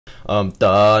Dun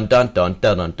dun dun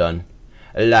dun dun dun.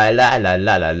 La la la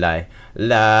la la la.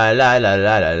 La la la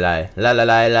la la la. La la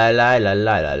la la la la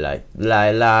la la la.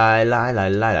 La la la la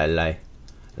la la la.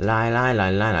 La la la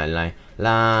la la la.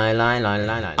 La la la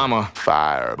la la. I'm a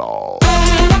fireball.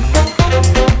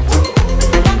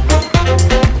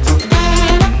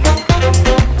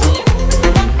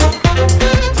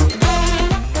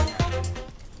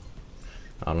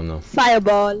 I don't know.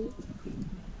 Fireball.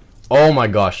 Oh my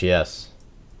gosh, yes.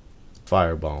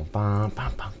 Fireball. Bum,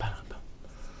 bum, bum, bum, bum.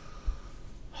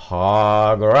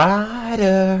 Hog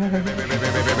Rider.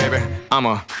 I'm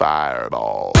a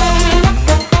fireball.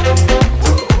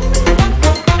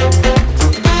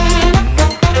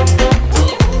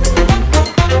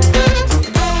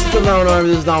 Hello,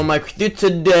 this is now Mike with you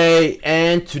today,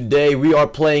 and today we are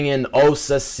playing in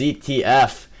OSA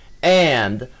CTF,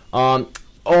 and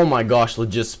oh my gosh,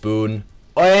 legit Spoon,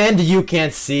 and you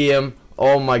can't see him.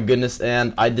 Oh my goodness,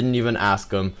 and I didn't even ask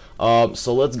him.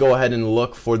 So let's go ahead and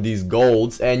look for these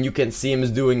golds, and you can see him is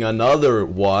doing another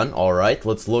one. All right,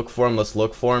 let's look for him. Let's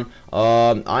look for him.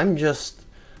 I'm just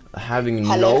having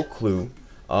no clue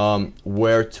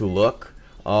where to look.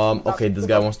 Okay, this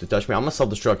guy wants to touch me. I'm gonna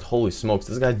self-destruct. Holy smokes,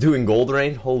 this guy's doing gold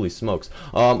rain. Holy smokes.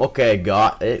 Okay,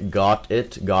 got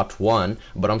one,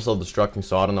 but I'm self-destructing,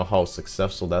 so I don't know how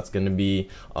successful that's gonna be.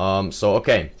 So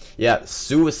okay, yeah,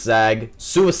 suicide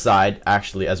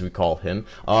actually, as we call him.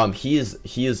 He is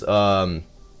please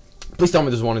tell me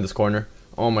there's one in this corner.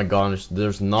 Oh my gosh,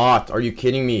 there's not. Are you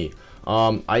kidding me?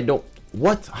 I don't,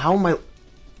 what, how am I,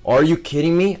 are you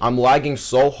kidding me? I'm lagging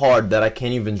so hard that I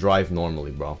can't even drive normally,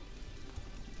 bro.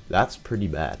 That's pretty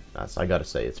bad. I gotta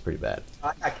say, it's pretty bad.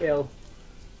 I got killed.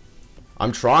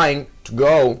 I'm trying to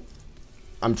go.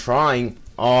 I'm trying.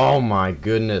 Oh my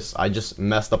goodness. I just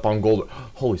messed up on gold.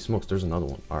 Holy smokes, there's another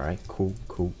one. Alright, cool.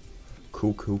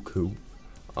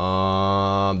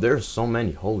 There's so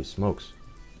many. Holy smokes.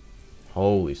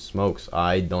 Holy smokes.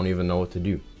 I don't even know what to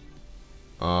do.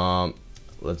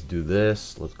 Let's do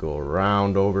this. Let's go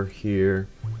around over here.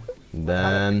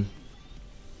 Then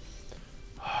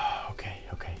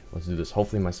let's do this.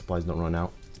 Hopefully my supplies don't run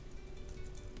out.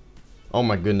 Oh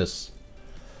my goodness.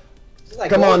 Like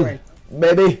come on,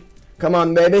 baby. Come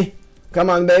on, baby. Come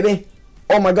on, baby.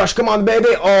 Oh my gosh, come on,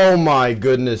 baby. Oh my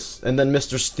goodness. And then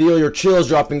Mr.Steel.Your.Chill is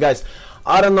dropping, guys.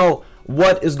 I don't know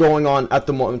what is going on at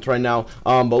the moment right now,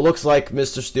 but looks like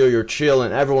Mr.Steel.Your.Chill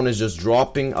and everyone is just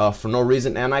dropping for no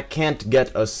reason, and I can't get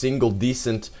a single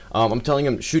decent. I'm telling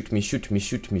him, shoot me.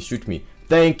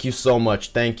 Thank you so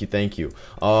much. Thank you.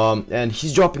 And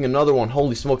he's dropping another one.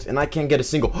 Holy smokes. And I can't get a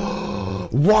single.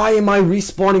 Why am I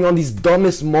respawning on these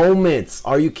dumbest moments?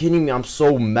 Are you kidding me? I'm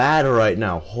so mad right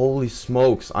now. Holy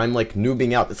smokes. I'm like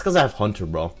noobing out. It's because I have Hunter,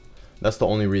 bro. That's the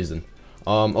only reason.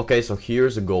 Okay, so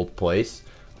here's a gold place.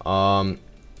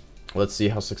 Let's see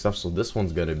how successful this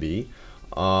one's gonna be.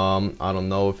 I don't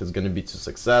know if it's gonna be too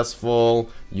successful.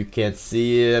 You can't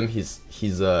see him. He's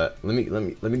let me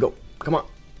go. Come on.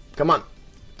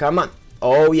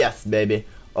 Oh yes, baby.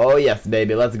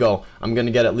 Let's go. I'm gonna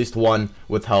get at least one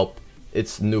with help.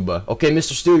 It's Nuba. Okay,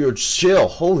 Mr.Steel.Your.Chill.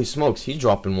 Holy smokes, he's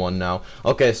dropping one now.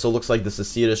 Okay, so looks like the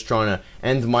Secede is trying to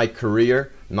end my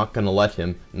career. Not gonna let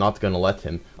him.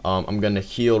 I'm gonna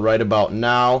heal right about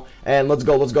now. And let's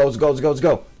go. Go.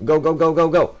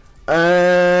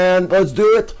 And let's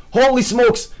do it. Holy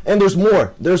smokes. And there's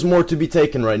more to be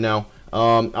taken right now.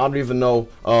 I don't even know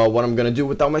what I'm gonna do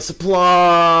without my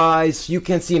supplies. You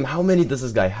can't see him. How many does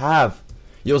this guy have?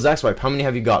 Yo, Zackswipe, how many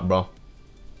have you got, bro?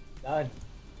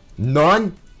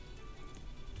 None?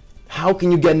 How can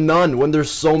you get none when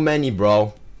there's so many,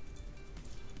 bro?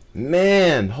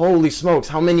 Man, holy smokes,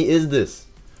 how many is this?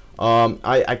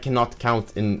 I cannot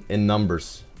count in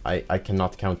numbers. I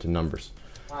cannot count in numbers.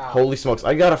 Wow. Holy smokes,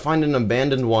 I gotta find an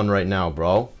abandoned one right now,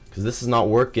 bro, because this is not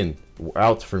working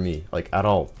out for me, like, at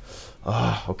all.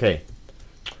 Okay.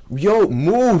 Yo,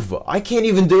 move! I can't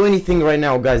even do anything right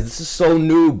now, guys. This is so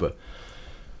noob.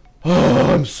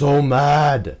 Oh, I'm so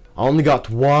mad. I only got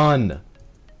one.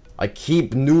 I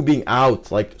keep noobing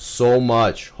out, like, so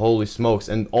much. Holy smokes.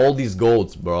 And all these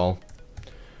golds, bro.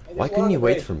 Why couldn't you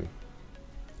wait for me?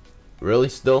 Really,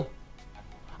 still?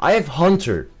 I have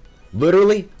Hunter.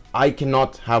 Literally, I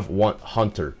cannot have one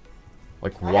Hunter.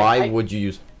 Like, why would you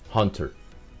use Hunter?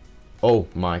 Oh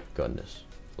my goodness.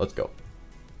 Let's go.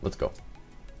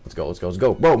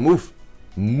 Bro, move.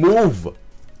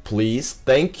 Please.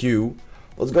 Thank you.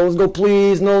 Let's go,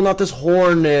 please. No, not this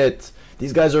Hornet.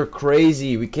 These guys are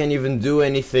crazy. We can't even do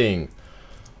anything.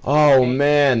 Oh,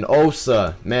 man.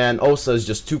 OSA. Man, OSA is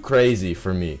just too crazy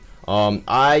for me.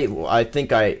 I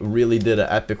think I really did an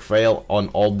epic fail on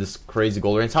all this crazy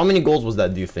gold rains. How many golds was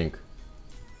that, do you think?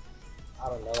 I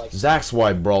don't know, like Zach's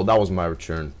wipe, bro. That was my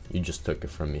return. You just took it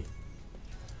from me.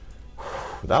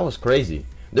 That was crazy.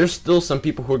 There's still some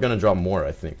people who are gonna drop more,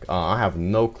 I think. I have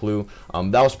no clue.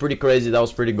 That was pretty crazy. That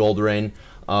was pretty gold rain.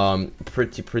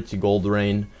 Pretty gold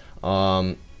rain.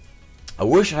 I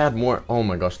wish I had more. Oh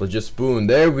my gosh, legit spoon.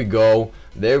 There we go.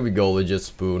 There we go, legit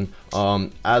spoon.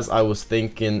 As I was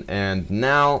thinking, and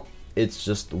now it's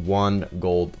just one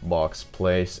gold box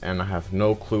place, and I have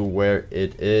no clue where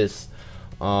it is.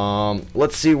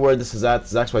 Let's see where this is at.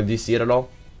 Zach's wipe, do you see it at all?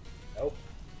 nope.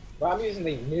 But I'm using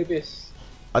the noobest.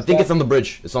 I think it's on the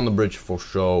bridge. It's on the bridge for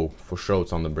sure. For sure,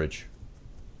 it's on the bridge.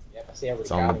 Yep, I see everybody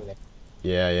It's on the- crowding there.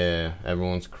 Yeah.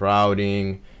 Everyone's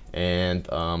crowding, and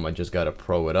I just gotta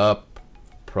pro it up.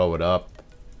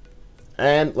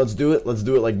 And let's do it. Let's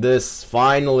do it like this.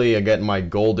 Finally, I get my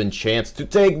golden chance to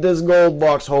take this gold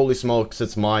box. Holy smokes,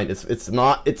 it's mine. It's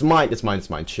not. It's mine. It's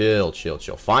mine. Chill.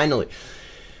 Finally.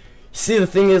 See, the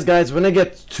thing is, guys, when I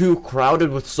get too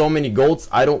crowded with so many golds,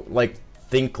 I don't like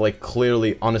think like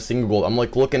clearly on a single gold. I'm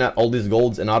like looking at all these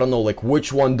golds, and I don't know like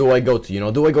which one do I go to. You know,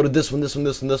 do I go to this one, this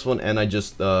one, and I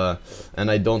just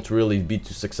and I don't really be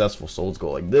too successful. So let's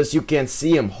go like this. You can't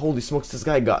see him. Holy smokes, this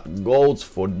guy got golds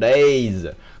for days.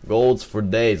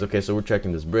 Okay, so we're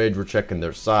checking this bridge. We're checking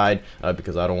their side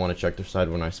because I don't want to check their side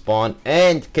when I spawn.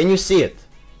 And can you see it?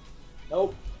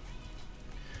 Nope.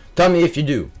 Tell me if you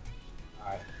do.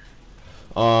 Alright.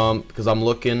 Because I'm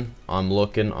looking,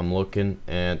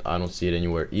 and I don't see it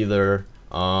anywhere either.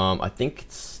 I think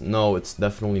it's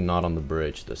definitely not on the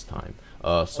bridge this time.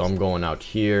 So I'm going out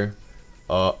here.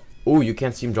 Oh, you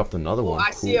can't see him dropped another one.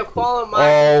 I see a fall on my.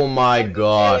 Oh my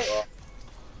gosh.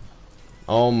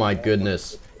 Oh my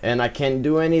goodness. And I can't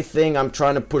do anything. I'm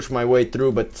trying to push my way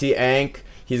through, but T-Ank,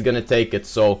 he's gonna take it.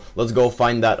 So let's go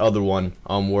find that other one,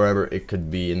 wherever it could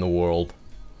be in the world.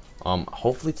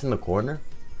 Hopefully it's in the corner.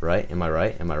 Right? Am I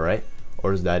right?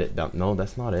 Or is that it? No,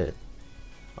 that's not it.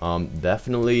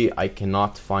 Definitely I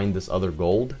cannot find this other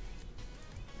gold,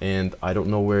 and I don't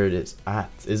know where it is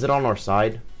at. Is it on our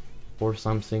side or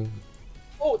something?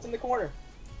 Oh, it's in the corner.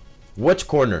 Which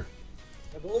corner?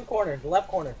 The blue corner, the left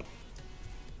corner.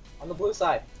 On the blue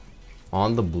side.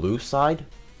 On the blue side?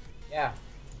 Yeah.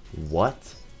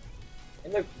 What?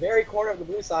 In the very corner of the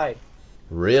blue side.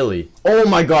 Really? Oh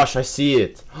my gosh, I see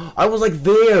it. I was like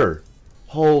there.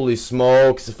 Holy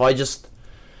smokes, if I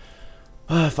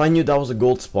knew that was a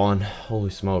gold spawn. Holy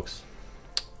smokes.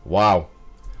 Wow.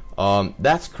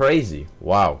 That's crazy.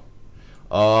 Wow.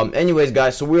 Anyways,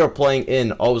 guys, so we are playing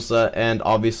in OSA, and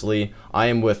obviously I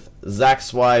am with Zach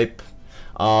Swipe,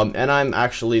 and I'm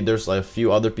actually, there's like a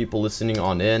few other people listening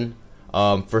on in.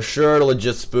 For sure,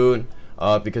 legit Spoon,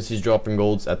 because he's dropping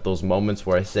golds at those moments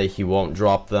where I say he won't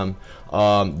drop them.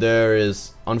 There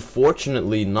is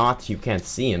unfortunately not, you can't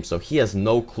see him, so he has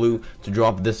no clue to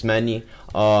drop this many.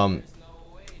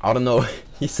 I don't know.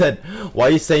 He said, why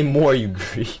you say more, you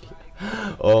greedy?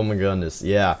 Oh my goodness,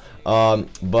 yeah.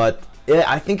 But yeah,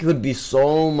 I think it would be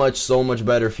so much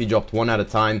better if he dropped one at a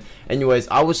time. Anyways,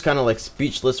 I was kind of like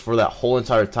speechless for that whole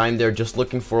entire time there, just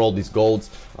looking for all these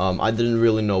golds. I didn't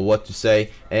really know what to say,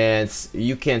 and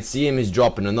you can't see him, he's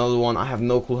dropping another one. I have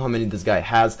no clue how many this guy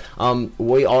has.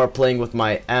 We are playing with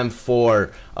my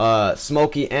M4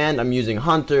 Smokey, and I'm using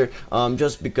Hunter,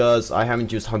 just because I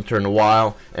haven't used Hunter in a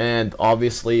while, and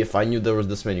obviously if I knew there was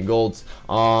this many golds,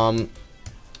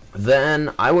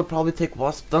 then I would probably take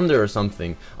Wasp Thunder or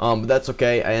something, but that's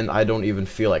okay, and I don't even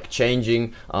feel like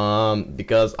changing,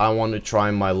 because I want to try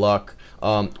my luck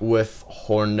with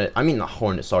Hunter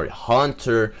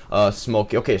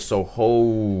Smokey. Okay, so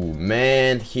oh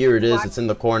man, here it is. It's in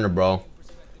the corner, bro.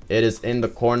 It is in the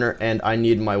corner, and I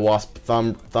need my Wasp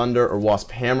Thunder or Wasp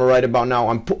Hammer right about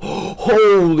now.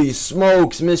 Holy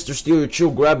smokes, Mr.Steel.Your.Chill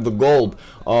grabbed the gold.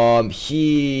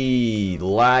 He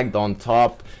lagged on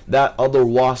top. That other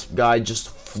Wasp guy just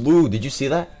flew. Did you see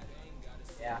that?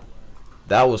 Yeah.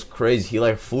 That was crazy. He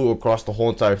like flew across the whole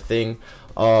entire thing.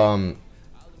 So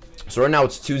right now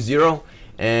it's 2-0,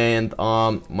 and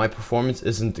my performance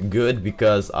isn't good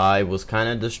because I was kind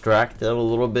of distracted a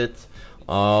little bit.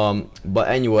 But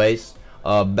anyways,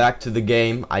 back to the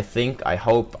game. I think we're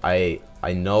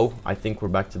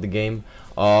back to the game.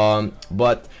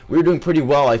 But we're doing pretty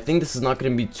well. I think this is not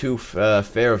going to be too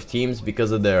fair of teams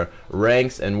because of their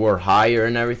ranks, and we're higher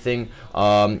and everything.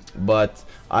 But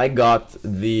I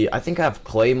think I have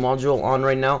Clay module on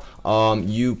right now.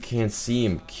 You can see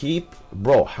him.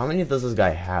 Bro, how many does this guy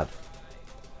have?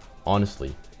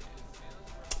 Honestly,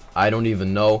 I don't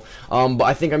even know. But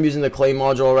I think I'm using the clay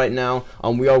module right now.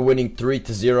 We are winning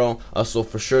 3-0. So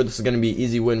for sure this is gonna be an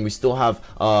easy win. We still have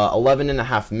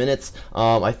 11.5 minutes.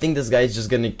 I think this guy is just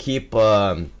gonna keep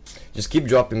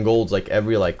dropping golds like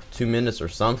every 2 minutes or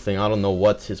something. I don't know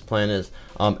what his plan is.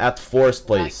 At forest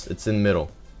place, it's in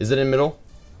middle. Is it in middle?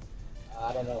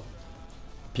 I don't know.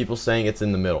 People saying it's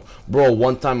in the middle. Bro,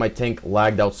 one time my tank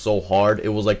lagged out so hard, it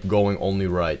was like going only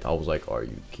right. I was like, are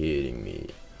you kidding me?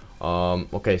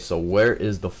 Okay, so where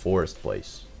is the forest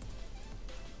place?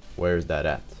 Where is that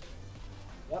at?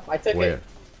 Yep, I took Where? it.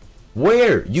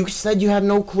 Where? You said you had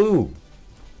no clue.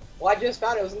 Well, I just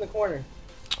found it. It was in the corner.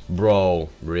 Bro,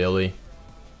 really?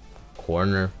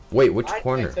 Corner? Wait, which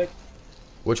corner?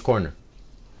 Which corner?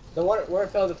 The one where it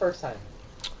fell the first time.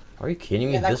 Are you kidding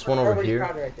me? Yeah, This one over here?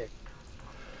 Right there.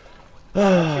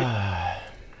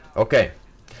 Okay.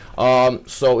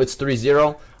 So it's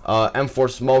 3-0. M4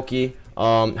 Smokey.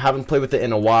 Haven't played with it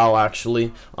in a while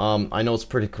actually. I know it's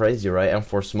pretty crazy, right?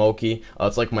 M4 Smokey.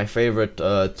 It's like my favorite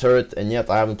turret, and yet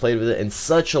I haven't played with it in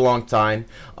such a long time.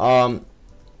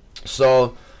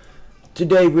 So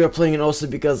today we are playing in OSA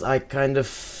because I kind of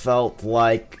felt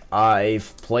like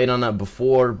I've played on that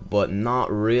before, but not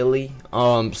really.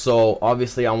 So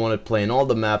obviously I want to play in all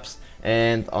the maps,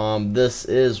 and this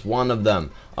is one of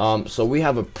them. So we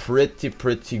have a pretty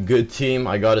good team,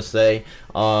 I gotta say.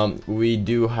 We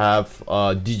do have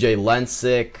DJ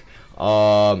Lensick,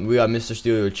 we got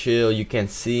Mr.Steel.Your.Chill,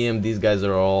 U.CANT.SEE.M. These guys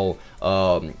are all,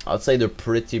 I'd say they're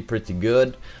pretty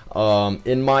good.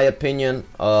 In my opinion,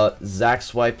 Zach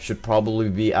Swipe should probably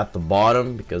be at the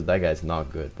bottom because that guy's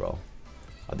not good, bro.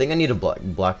 I think I need to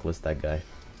blacklist that guy.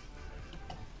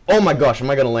 Oh my gosh, am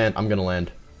I gonna land? I'm gonna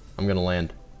land. I'm gonna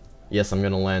land. Yes, I'm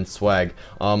gonna land. Swag.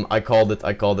 I called it.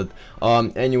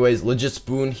 Anyways, Legit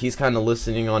Spoon, he's kind of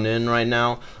listening on in right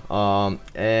now.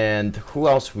 And who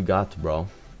else we got, bro?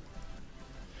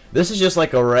 This is just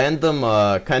like a random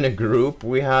kind of group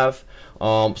we have.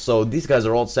 So these guys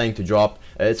are all saying to drop.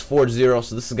 It's 4-0,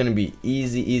 so this is gonna be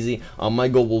easy. My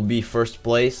goal will be first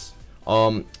place.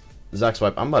 Zach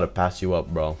Swipe, I'm about to pass you up,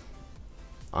 bro.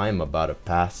 I'm about to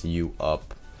pass you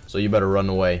up. So you better run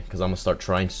away, because I'm going to start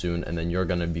trying soon, and then you're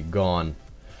going to be gone.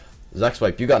 Zach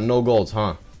Swipe, you got no golds,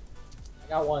 huh? I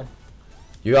got one.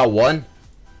 You got one?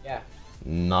 Yeah.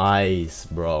 Nice,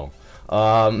 bro.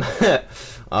 I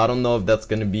don't know if that's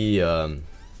going to be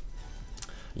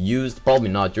used. Probably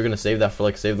not. You're going to save that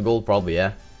for, save the gold? Probably,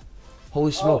 yeah.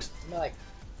 Holy smokes. I'm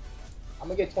going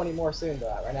to get 20 more soon,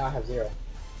 but right now I have 0.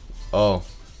 Oh,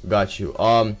 got you.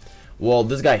 Well,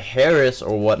 this guy Harris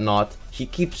or whatnot, he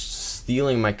keeps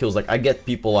stealing my kills. I get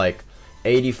people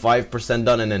 85%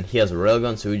 done, and then he has a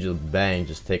railgun, so he just bang,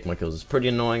 just take my kills. It's pretty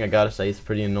annoying, I gotta say. It's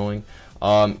pretty annoying.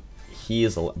 He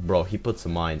is a bro. He puts a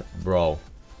mine, bro.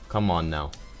 Come on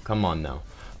now.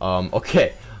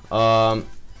 Okay.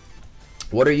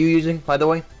 What are you using, by the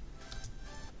way?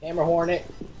 Hammer Hornet.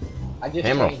 I just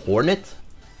Hammer changed. Hornet?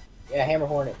 Yeah, Hammer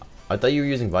Hornet. I thought you were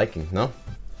using Viking. No.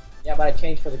 Yeah, but I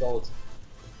changed for the golds.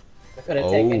 I couldn't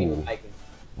take any with Viking.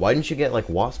 Why didn't you get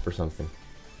Wasp or something?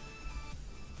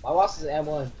 My Wasp is an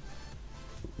M1.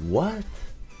 What?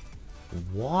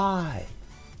 Why?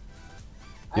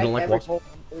 You don't like Wasp? Wasp?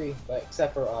 M3, but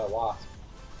except for Wasp.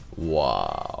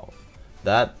 Wow.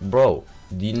 That, bro,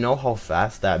 do you know how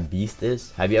fast that beast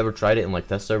is? Have you ever tried it in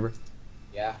test server?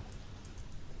 Yeah.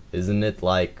 Isn't it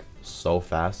so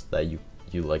fast that you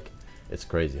it's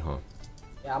crazy, huh?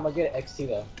 Yeah, I'm gonna get an XT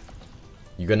though.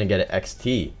 You're gonna get an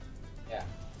XT? Yeah.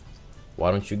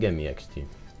 Why don't you get me XT?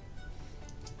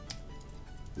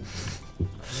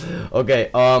 Okay,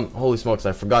 holy smokes,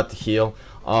 I forgot to heal.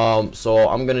 So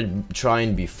I'm gonna try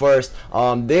and be first.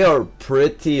 They are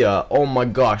pretty, oh my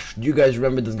gosh, do you guys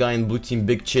remember this guy in blue team,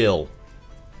 Big Chill?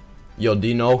 Yo, do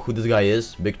you know who this guy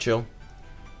is, Big Chill?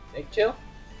 Big Chill?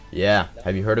 Yeah,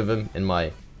 have you heard of him in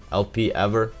my LP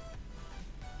ever?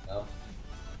 No.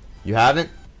 You haven't?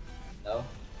 No.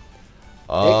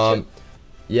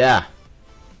 Yeah.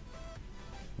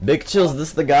 Big Chill's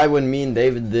this the guy when me and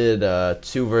David did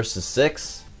 2 versus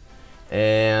 6,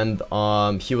 and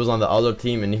he was on the other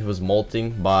team and he was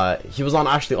molting, but he was on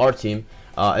actually our team,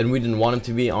 and we didn't want him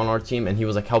to be on our team, and he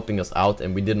was helping us out,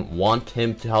 and we didn't want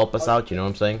him to help us out, you know what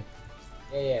I'm saying?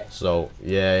 Yeah. So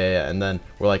yeah, and then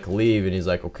we're leave, and he's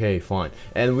okay, fine,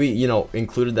 and we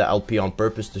included the LP on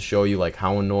purpose to show you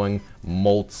how annoying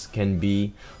molts can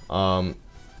be.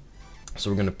 So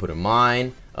we're gonna put a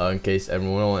mine in case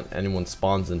anyone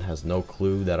spawns and has no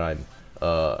clue that I'm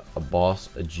a boss,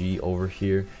 a G over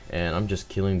here, and I'm just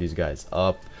killing these guys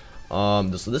up. So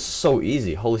this is so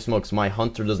easy. Holy smokes, my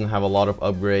hunter doesn't have a lot of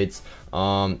upgrades,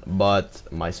 but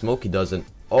my Smokey doesn't.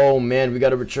 Oh man, we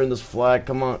gotta return this flag.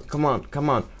 Come on, come on, come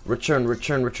on. Return,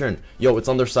 return, return. Yo, it's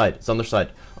on their side. It's on their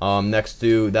side. Next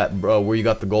to that, where you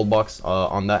got the gold box.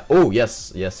 On that. Oh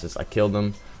yes, yes, yes. I killed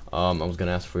them. I was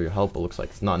gonna ask for your help. It looks like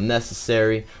it's not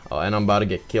necessary. And I'm about to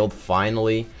get killed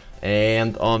finally.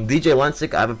 And DJ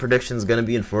Lensick, I have a prediction, is gonna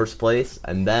be in first place,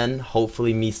 and then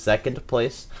hopefully me second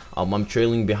place. I'm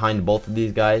trailing behind both of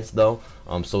these guys though,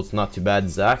 so it's not too bad.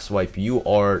 Zach Swipe, you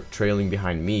are trailing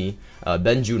behind me.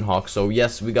 Then Junehawk. So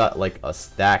yes, we got like a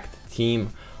stacked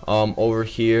team over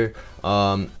here.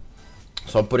 So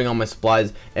I'm putting on my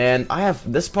supplies, and I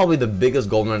have this is probably the biggest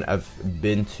gold run I've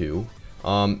been to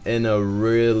in a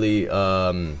really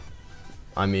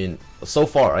I mean so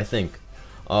far I think.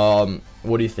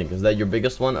 What do you think? Is that your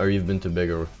biggest one, or you've been to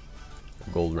bigger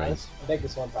gold rains? I think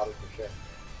this one probably for sure.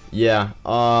 Yeah.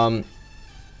 I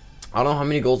don't know how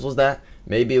many golds was that.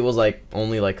 Maybe it was like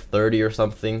only like 30 or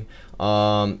something.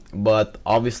 But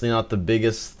obviously not the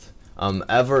biggest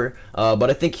ever. But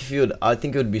I think I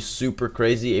think it would be super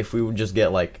crazy if we would just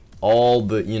get like all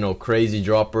the crazy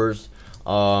droppers.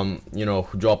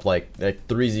 Who drop like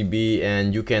 3ZB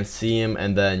and U.CANT.SEE.M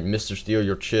and then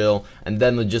Mr.Steel.Your.Chill, and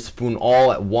then Legit Spoon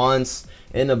all at once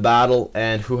in a battle,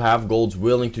 and who have golds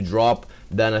willing to drop.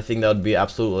 Then I think that would be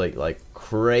absolutely like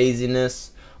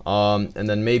craziness. And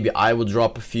then maybe I would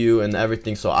drop a few and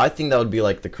everything. So I think that would be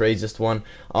like the craziest one.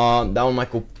 That one,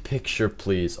 Michael, picture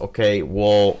please. Okay,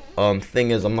 well,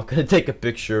 thing is, I'm not gonna take a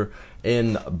picture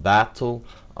in battle.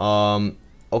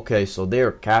 Okay, so they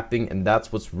are capping, and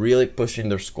that's what's really pushing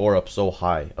their score up so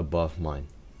high above mine.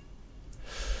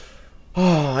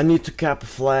 Oh, I need to cap a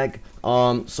flag.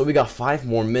 So we got 5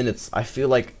 more minutes. I feel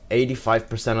like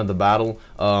 85% of the battle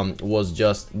was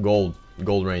just gold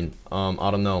rain.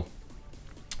 I don't know.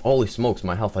 Holy smokes,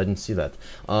 my health, I didn't see that.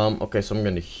 Okay, so I'm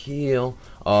gonna heal.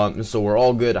 And so we're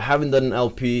all good. I haven't done an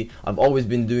LP. I've always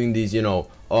been doing these, gold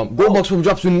box will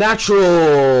drop to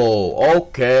natural.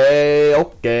 Okay,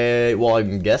 okay. Well,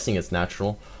 I'm guessing it's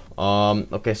natural.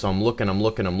 Okay, so I'm looking.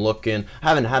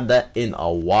 Haven't had that in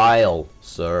a while,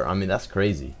 sir. I mean, that's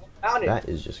crazy. Found it. That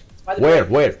is just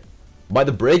Where? By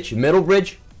the bridge, middle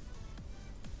bridge,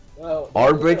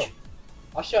 our bridge.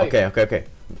 I'll show you. Okay.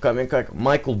 Come,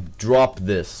 Michael, drop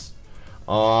this.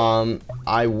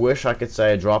 I wish I could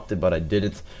say I dropped it, but I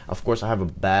didn't. Of course, I have a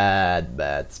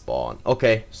bad spawn.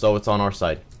 Okay, so it's on our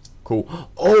side. Cool.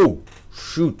 Oh,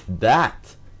 shoot,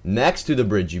 that. Next to the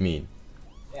bridge, you mean?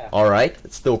 Yeah. Alright,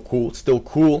 it's still cool.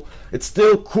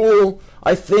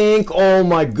 I think. Oh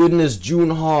my goodness,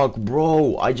 Junehawk,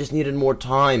 bro. I just needed more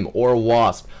time. Or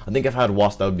Wasp. I think if I had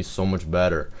Wasp, that would be so much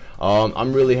better.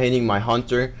 I'm really hating my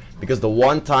Hunter, because the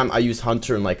one time I use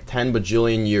Hunter in like 10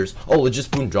 bajillion years. Oh, Legit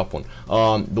Spoon, drop one.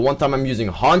 The one time I'm using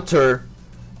Hunter,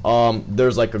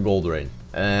 there's like a gold rain,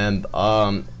 and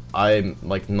I'm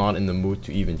like not in the mood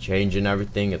to even change and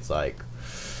everything. It's like,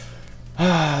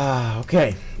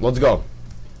 okay, let's go.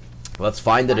 Let's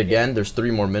find it again. There's 3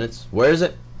 more minutes. Where is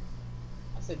it?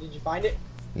 I said, did you find it?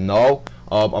 No.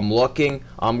 I'm looking.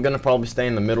 I'm gonna probably stay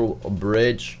in the middle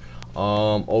bridge.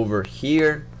 Over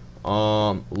here.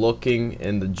 Looking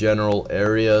in the general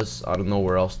areas. I don't know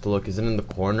where else to look. Is it in the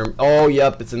corner? Oh,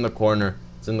 yep, it's in the corner.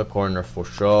 It's in the corner for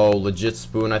sure. Legit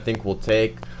Spoon, I think we'll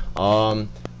take.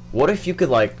 What if you could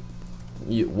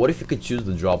what if you could choose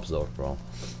the drop zone, bro?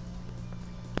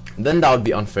 Then that would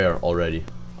be unfair already,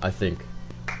 I think.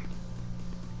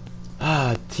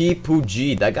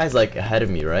 T-Poo-G, that guy's like ahead of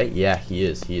me, right? Yeah, he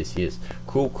is.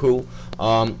 Cool.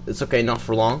 It's okay, not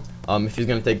for long. If he's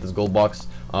gonna take this gold box,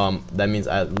 that means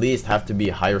I at least have to be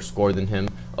a higher score than him.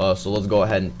 So let's go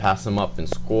ahead and pass him up and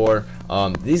score.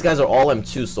 These guys are all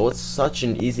M2, so it's such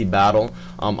an easy battle.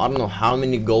 I don't know how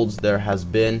many golds there has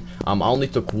been. I only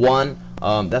took 1.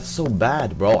 That's so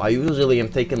bad, bro. I usually am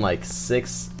taking like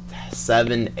 6,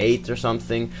 7, 8 or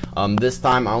something. This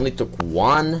time I only took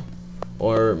 1.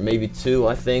 Or maybe 2,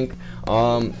 I think,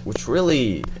 which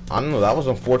really, I don't know, that was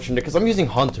unfortunate, because I'm using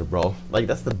Hunter, bro. Like,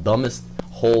 that's the dumbest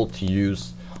hole to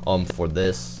use for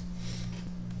this.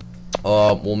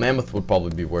 Well, Mammoth would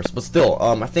probably be worse, but still,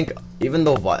 I think, even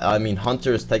though,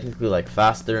 Hunter is technically, like,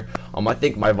 faster, I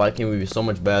think my Viking would be so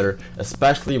much better,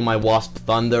 especially my Wasp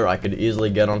Thunder. I could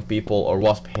easily get on people, or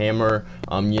Wasp Hammer,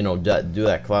 do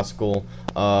that classical,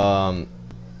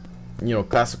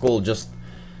 classical, just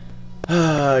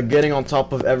getting on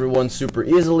top of everyone super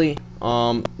easily.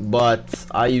 But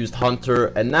I used Hunter,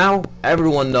 and now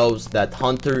everyone knows that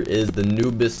Hunter is the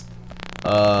noobest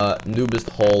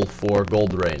hole for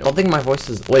Gold Rain. I don't think my voice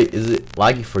is, wait, is it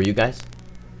laggy for you guys?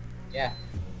 Yeah.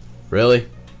 Really?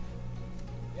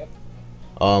 Yep.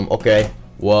 Okay,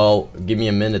 well, give me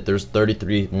a minute. There's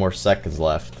 33 more seconds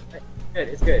left. Good,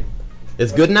 it's good.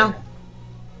 It's good now?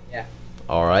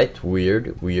 Alright,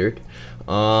 weird.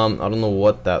 I don't know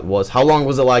what that was. How long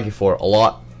was it laggy for? A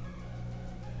lot?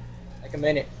 Like a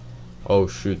minute. Oh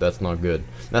shoot, that's not good.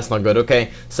 That's not good.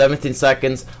 Okay, 17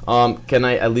 seconds. Can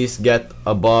I at least get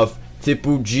above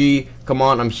Tipu G? Come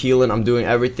on, I'm healing. I'm doing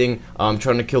everything. I'm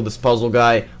trying to kill this puzzle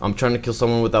guy. I'm trying to kill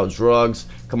someone without drugs.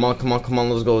 Come on.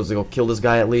 Let's go kill this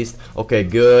guy at least. Okay,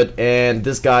 good. And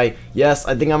this guy, yes,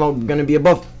 I think I'm gonna be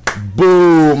above.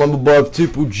 Boom! I'm above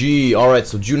Tipu G. Alright,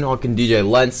 so Junhawk and DJ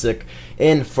Lensick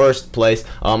in first place.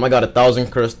 I got 1,000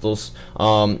 crystals.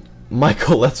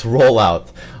 Michael, let's roll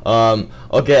out.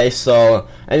 Okay, so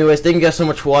anyways, thank you guys so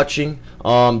much for watching.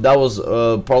 That was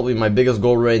probably my biggest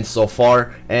gold rain so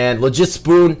far. And Legit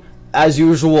Spoon, as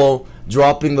usual,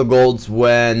 dropping the golds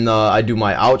when I do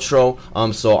my outro.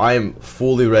 So I am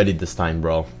fully ready this time,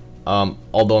 bro.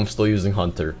 Although I'm still using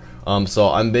Hunter. So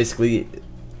I'm basically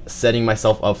setting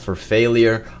myself up for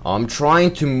failure. I'm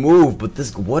trying to move, but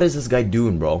what is this guy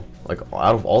doing, bro? Like,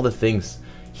 out of all the things,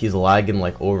 he's lagging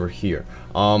like over here.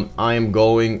 I am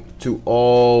going to,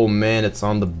 oh man, it's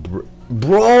on the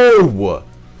bro.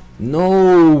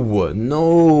 No.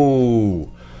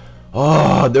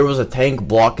 Oh, there was a tank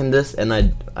blocking this, and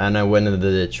I went into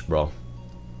the ditch, bro.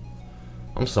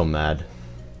 I'm so mad.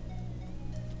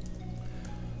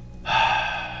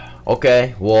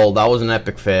 Okay, well, that was an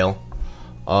epic fail.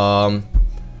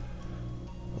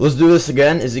 Let's do this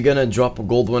again. Is he gonna drop a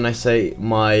gold when I say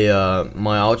my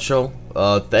my outro?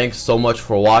 Thanks so much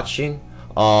for watching.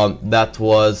 That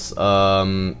was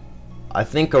I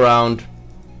think around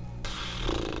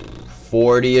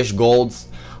 40-ish golds.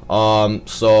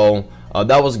 So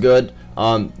that was good.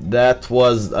 That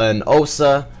was an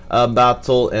Osa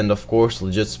battle, and of course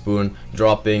Legit Spoon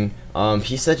dropping.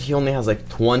 He said he only has like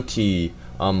 20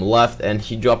 left, and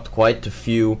he dropped quite a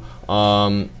few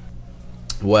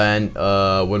when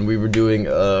we were doing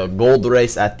a gold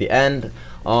race at the end.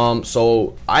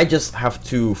 So I just have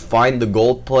to find the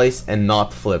gold place and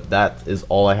not flip. That is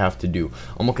all I have to do.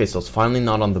 Okay, so it's finally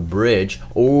not on the bridge.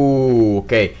 Oh,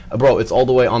 okay, bro, it's all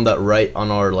the way on that right, on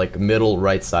our like middle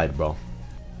right side, bro.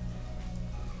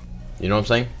 You know what I'm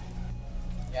saying?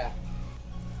 Yeah.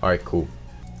 Alright, cool.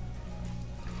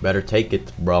 Better take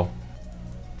it, bro.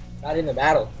 Not in the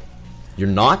battle. You're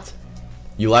not?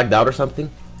 You lagged out or something?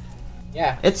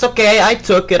 Yeah. It's okay, I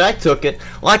took it.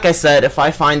 Like I said, if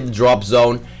I find the drop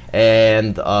zone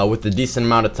and with a decent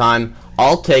amount of time,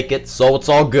 I'll take it, so it's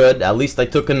all good. At least I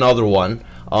took another one.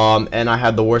 And I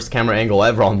had the worst camera angle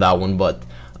ever on that one, but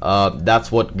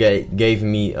that's what gave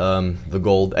me the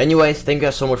gold. Anyways, thank you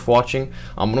guys so much for watching.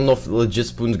 I don't know if Legit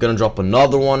Spoon's gonna drop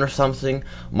another one or something.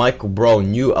 Michael, bro,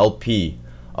 new LP.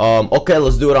 Okay,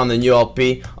 let's do it on the new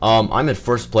LP. I'm in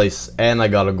first place and I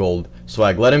got a gold.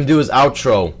 Swag, let him do his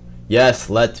outro. Yes,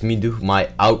 let me do my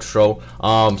outro.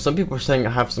 Some people are saying I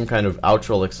have some kind of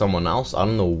outro like someone else. I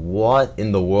don't know what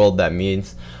in the world that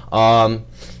means. Michael,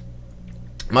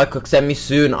 accept me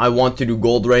soon. I want to do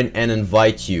gold rain and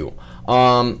invite you.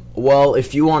 Well,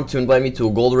 if you want to invite me to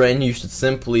a gold rain, you should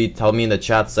simply tell me in the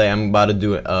chat, say I'm about to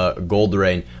do a gold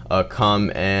rain,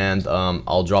 come and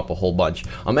I'll drop a whole bunch.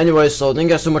 Anyways, so thank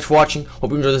you guys so much for watching.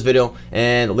 Hope you enjoyed this video,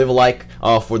 and leave a like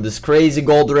for this crazy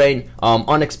gold rain,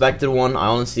 unexpected one. I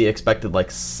honestly expected like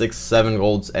 6-7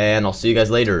 golds, and I'll see you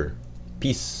guys later.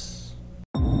 Peace.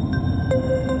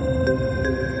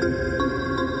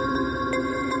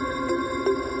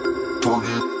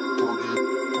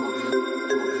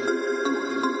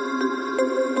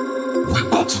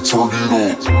 To turn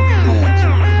it turn it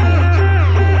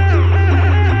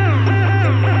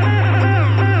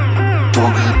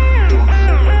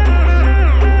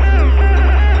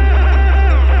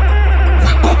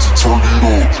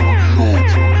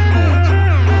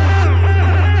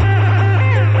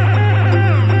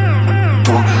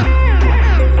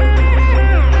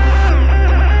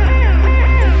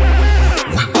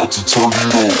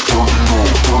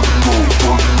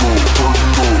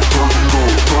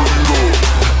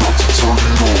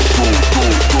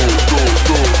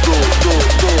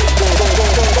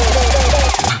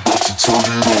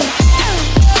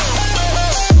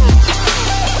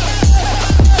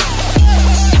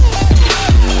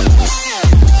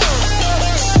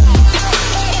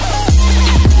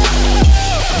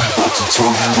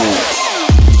on.